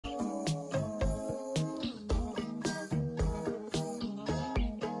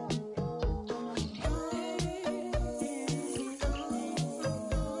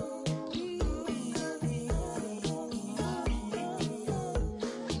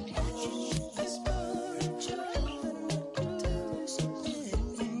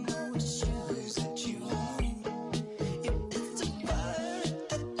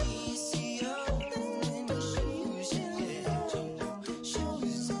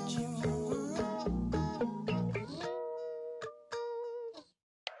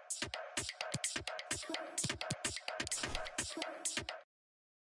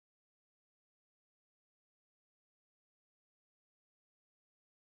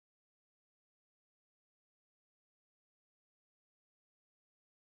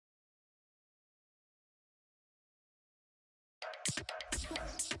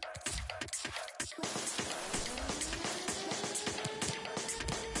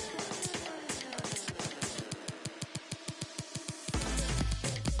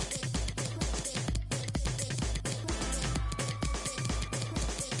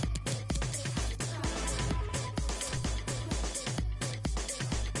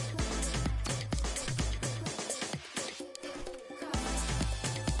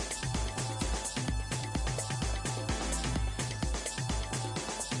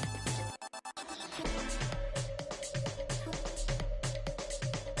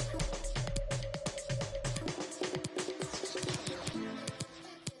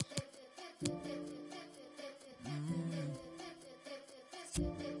No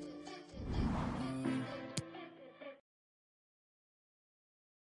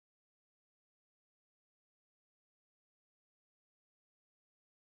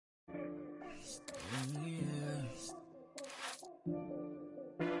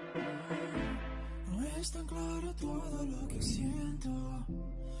es tan claro todo lo que siento.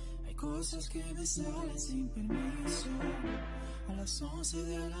 Hay cosas que me salen sin permiso. A las 11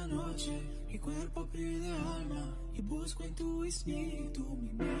 de la noche mi cuerpo pide alma y busco en tu espíritu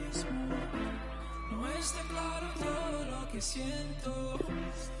mí mismo. No es tan claro todo lo que siento.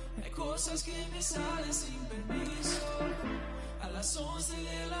 Hay cosas que me salen sin permiso. A las 11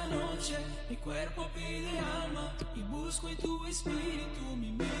 de la noche mi cuerpo pide alma y busco en tu espíritu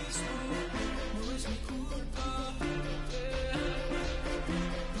mí mismo. No es mi culpa,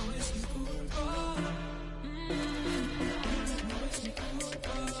 no es mi culpa, no es mi culpa.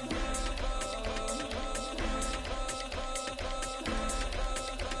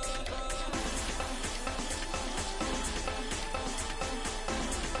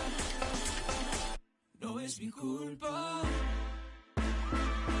 No es mi culpa.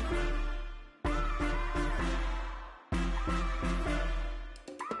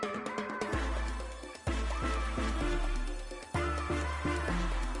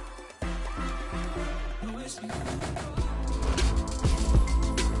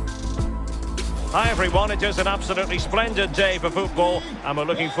 Hi everyone, it is an absolutely splendid day for football and we're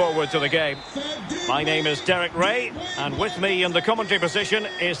looking forward to the game. My name is Derek Ray and with me in the commentary position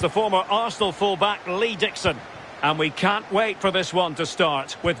is the former Arsenal fullback Lee Dixon. And we can't wait for this one to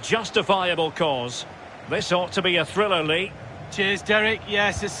start with justifiable cause. This ought to be a thriller, Lee. Cheers, Derek.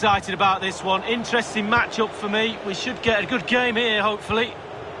 Yes, excited about this one. Interesting match-up for me. We should get a good game here, hopefully.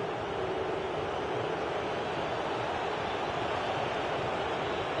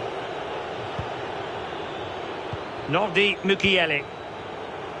 Nordi Mukiele.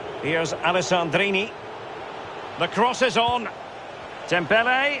 Here's Alessandrini. The cross is on.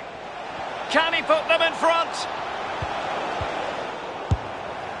 Dembele. Can he put them in front?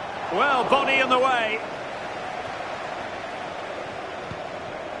 Well, body in the way.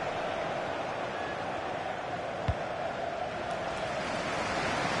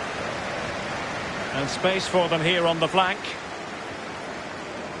 And space for them here on the flank.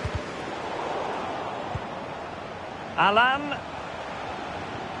 Alan.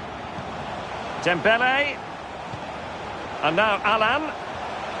 Dembele. And now Alan.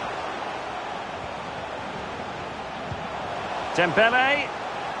 Dembele.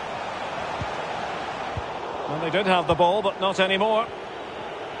 Well, they did have the ball, but not anymore.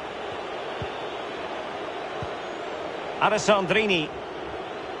 Alessandrini.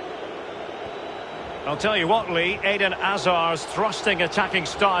 I'll tell you what, Lee, Eden Hazard's thrusting attacking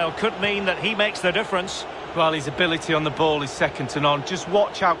style could mean that he makes the difference. Well, his ability on the ball is second to none. Just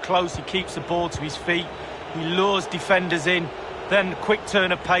watch how close he keeps the ball to his feet. He lures defenders in, then quick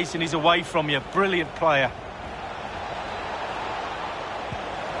turn of pace and he's away from you. Brilliant player.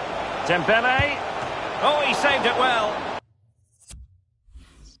 Dembele. Oh, he saved it well.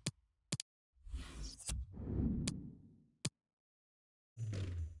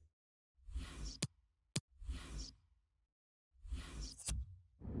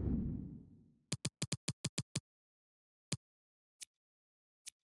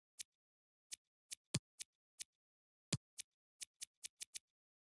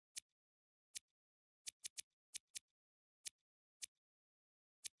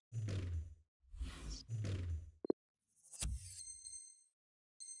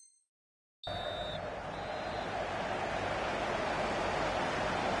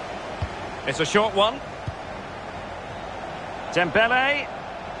 It's a short one. Dembele.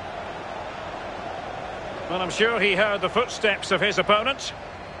 Well, I'm sure he heard the footsteps of his opponent.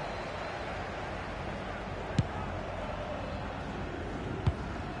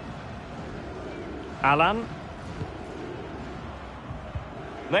 Alan.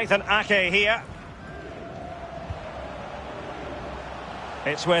 Nathan Ake here.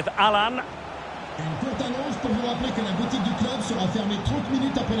 It's with Alan. Une courte annonce pour vous rappeler que la boutique du club sera fermée 30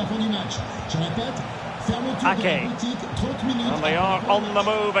 minutes après la fin du match. Je répète, fermeture de la boutique 30 minutes. And they are on the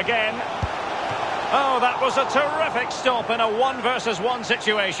move again. Oh, that was a terrific stop in a 1-versus-1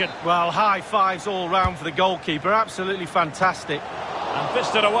 situation. Well, high fives all round for the goalkeeper. Absolutely fantastic. And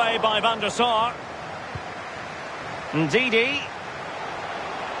fisted away by Van der Sar. Ndidi.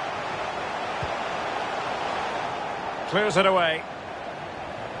 Clears it away.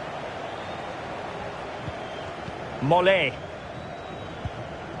 Mollet.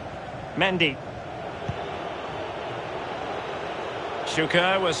 Mendy.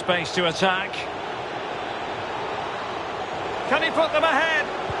 Shuka with space to attack. Can he put them ahead?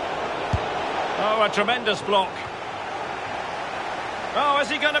 Oh, a tremendous block. Oh, is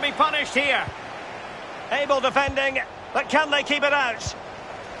he going to be punished here? Able defending, but can they keep it out?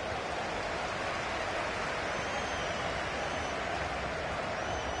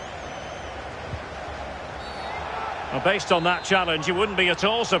 Well, based on that challenge, you wouldn't be at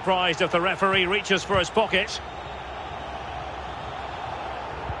all surprised if the referee reaches for his pocket.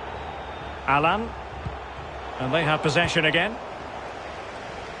 Alan. And they have possession again.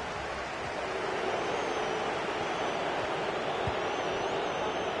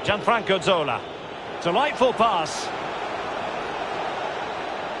 Gianfranco Zola. Delightful pass.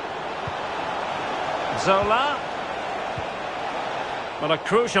 Zola. Well, a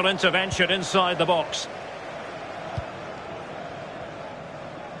crucial intervention inside the box.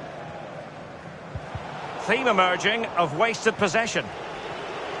 Theme emerging of wasted possession.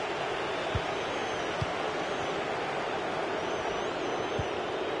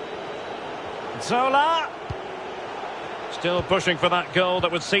 Zola. Still pushing for that goal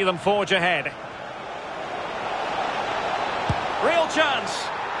that would see them forge ahead. Real chance.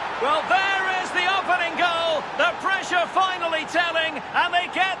 Well, there is the opening goal. The pressure finally telling, and they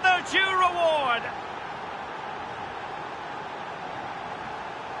get their due reward.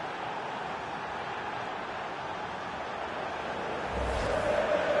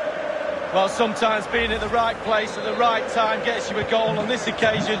 Well, sometimes being at the right place at the right time gets you a goal. On this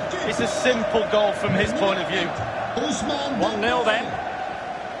occasion, it's a simple goal from his point of view. 1-0 then.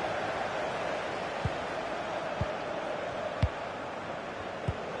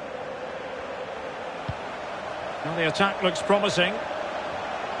 Well, the attack looks promising.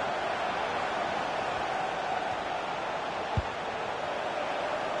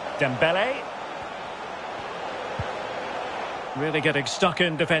 Dembele. Really getting stuck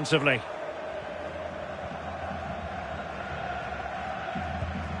in defensively.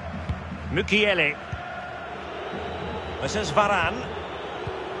 Mukiele. This is Varane.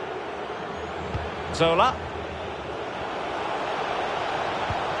 Zola.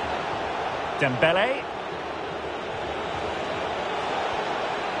 Dembele.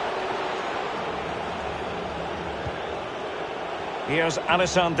 Here's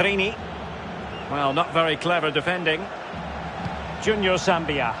Alessandrini. Well, not very clever defending. Junior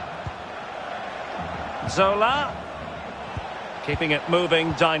Sambia. Zola. Keeping it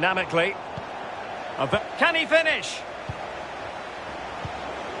moving dynamically. Can he finish?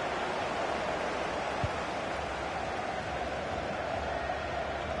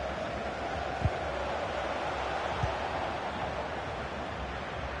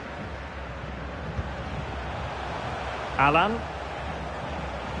 Alan.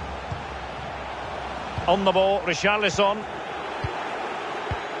 On the ball, Richarlison.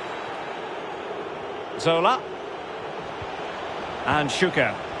 Zola. And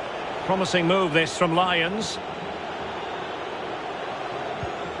Schuker. Promising move this from Lions.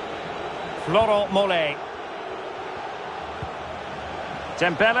 Florent Mollet.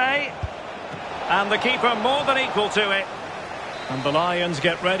 Dembele. And the keeper more than equal to it. And the Lions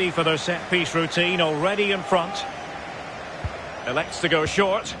get ready for their set-piece routine, already in front. Elects to go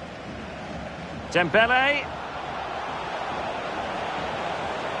short. Dembele.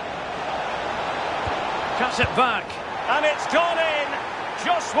 Cuts it back. And it's gone in.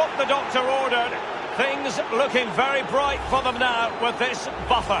 Just what the doctor ordered. Things looking very bright for them now with this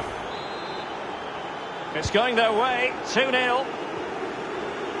buffer. It's going their way. 2-0.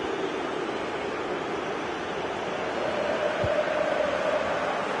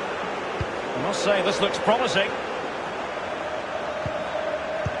 I must say this looks promising.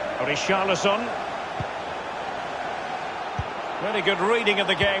 Richarlison. Really good reading of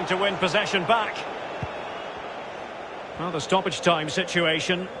the game to win possession back. Well, the stoppage time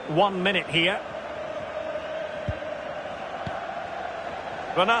situation, 1 minute here.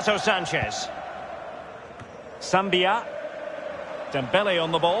 Renato Sanchez. Sambia. Dembele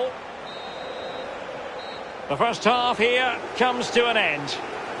on the ball. The first half here comes to an end.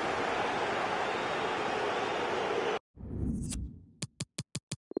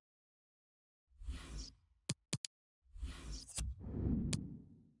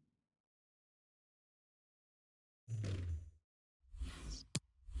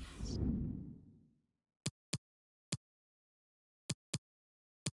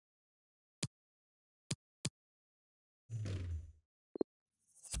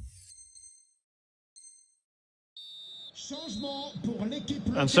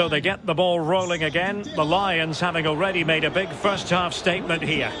 And so they get the ball rolling again. The Lions having already made a big first half statement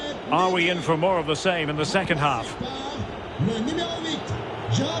here. Are we in for more of the same in the second half?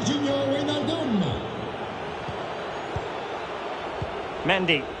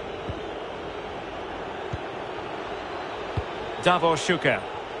 Mendy. Davor Schuker.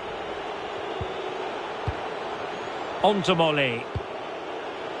 Ontomoli.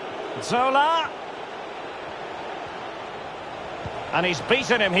 Zola. And he's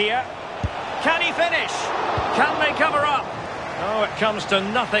beaten him here. Can he finish? Can they cover up? Oh, it comes to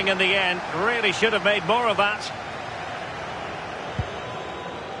nothing in the end. Really should have made more of that.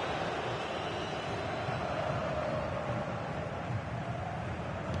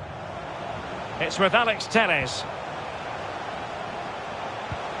 It's with Alex Telles.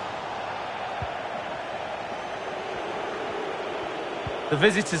 The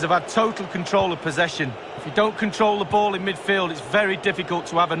visitors have had total control of possession. If you don't control the ball in midfield, it's very difficult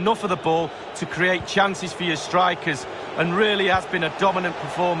to have enough of the ball to create chances for your strikers, and really has been a dominant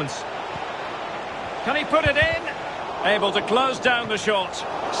performance. Can he put it in? Able to close down the shot.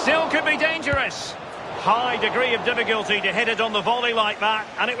 Still could be dangerous. High degree of difficulty to hit it on the volley like that,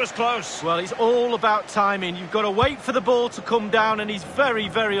 and it was close. Well, it's all about timing. You've got to wait for the ball to come down, and he's very,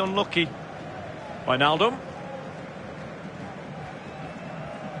 very unlucky. Wijnaldum.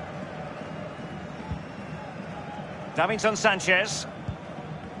 Davinson Sanchez.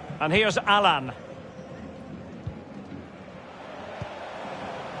 And here's Alan.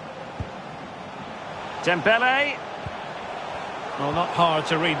 Dembele. Well, not hard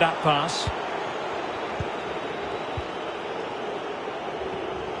to read that pass.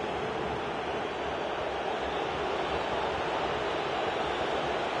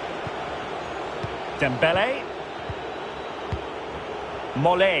 Dembele.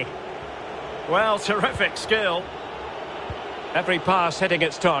 Mollet. Well, terrific skill. Every pass hitting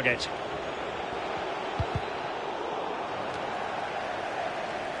its target.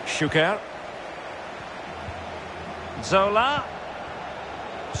 Schuker. Zola.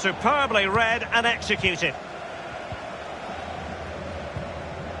 Superbly read and executed.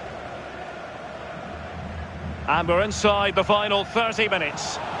 And we're inside the final 30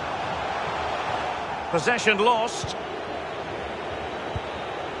 minutes. Possession lost.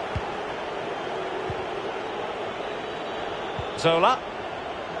 Zola.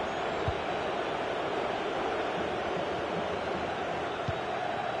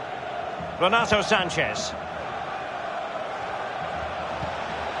 Renato Sanchez.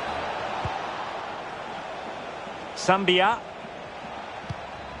 Sambia.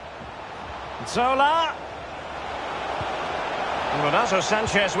 Zola. And Renato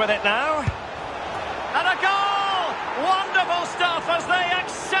Sanchez with it now. And a goal! Wonderful stuff as they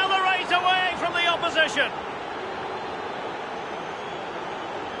accelerate away from the opposition.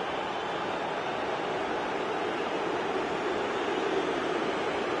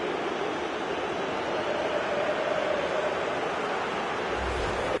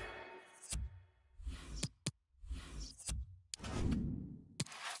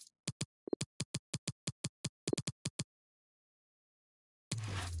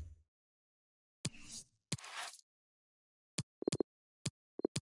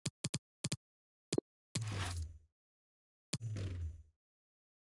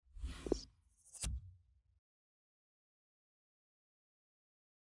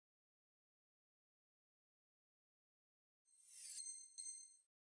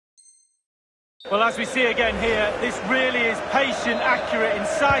 Well, as we see again here, this really is patient, accurate,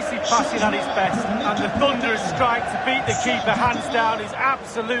 incisive passing at its best. And the thunderous strike to beat the keeper hands down is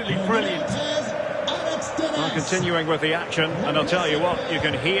absolutely brilliant. Well, continuing with the action, and I'll tell you what, you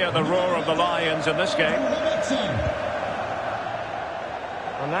can hear the roar of the Lions in this game.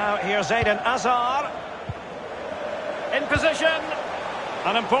 And now here's Eden Hazard. In position.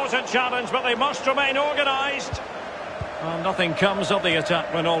 An important challenge, but they must remain organised. Well, nothing comes of the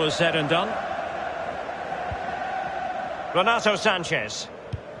attack when all is said and done. Renato Sanchez.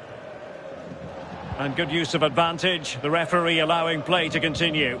 And good use of advantage. The referee allowing play to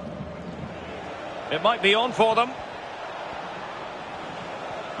continue. It might be on for them.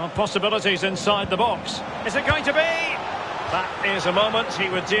 Well, possibilities inside the box. Is it going to be? That is a moment he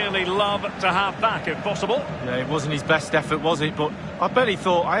would dearly love to have back if possible. Yeah, it wasn't his best effort, was it? But I bet he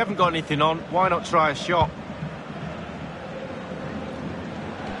thought, I haven't got anything on. Why not try a shot?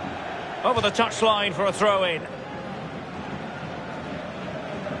 Over the touchline for a throw-in.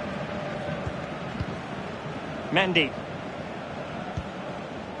 Mendy.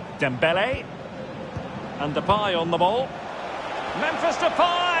 Dembele. And Depay on the ball. Memphis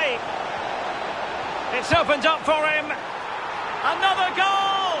Depay! It's opened up for him. Another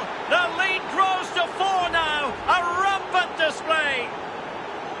goal! The lead grows to 4 now. A rampant display.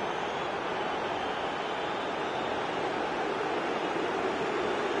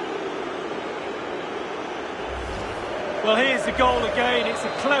 Well, here's the goal again. It's a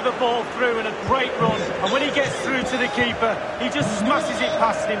clever ball through and a great run. And when he gets through to the keeper, he just smashes it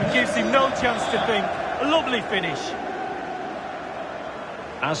past him and gives him no chance to think. A lovely finish.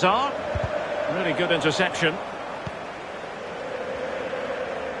 Hazard. Really good interception.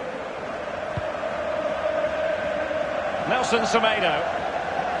 Nelson Semedo.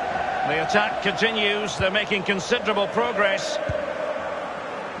 The attack continues. They're making considerable progress.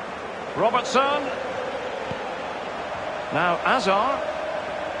 Robertson. Now Hazard.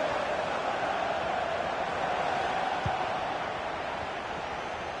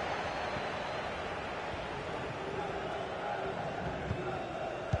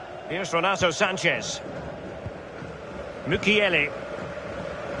 Here's Renato Sanchez. Mukiele.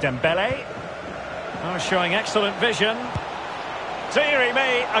 Dembele. Oh, showing excellent vision. Deary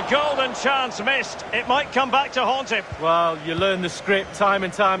me, a golden chance missed. It might come back to haunt him. Well, you learn the script time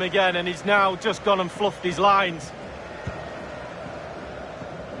and time again, and he's now just gone and fluffed his lines.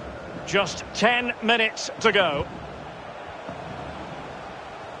 Just 10 minutes to go.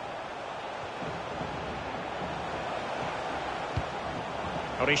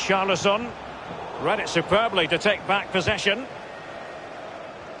 Richarlison read it superbly to take back possession.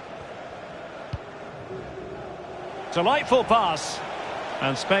 Delightful pass.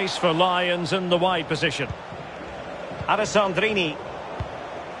 And space for Lions in the wide position. Alessandrini.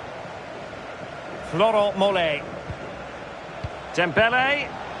 Florent Mollet. Dembele.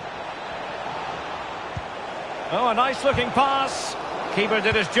 Oh, a nice looking pass. Keeper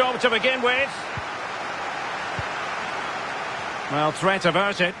did his job to begin with. Well, threat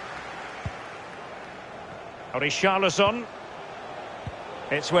averted. Richarlison.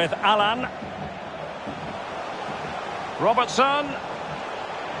 It's with Alan. Robertson.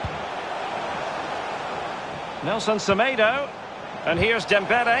 Nelson Semedo. And here's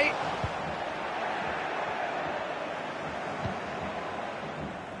Dembele.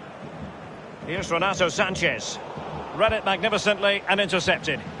 Here's Renato Sanchez. Read it magnificently and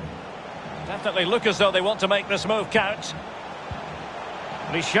intercepted. Definitely look as though they want to make this move count.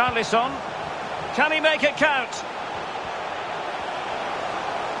 Richarlison. Can he make it count?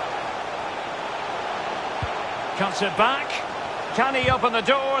 Cuts it back. Can he open the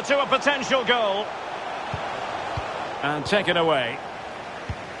door to a potential goal? And take it away.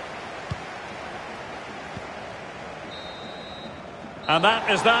 And that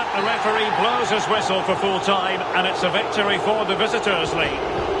is that. The referee blows his whistle for full time, and it's a victory for the visitors' league.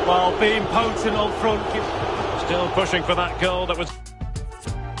 Well, being potent up front. Still pushing for that goal that was...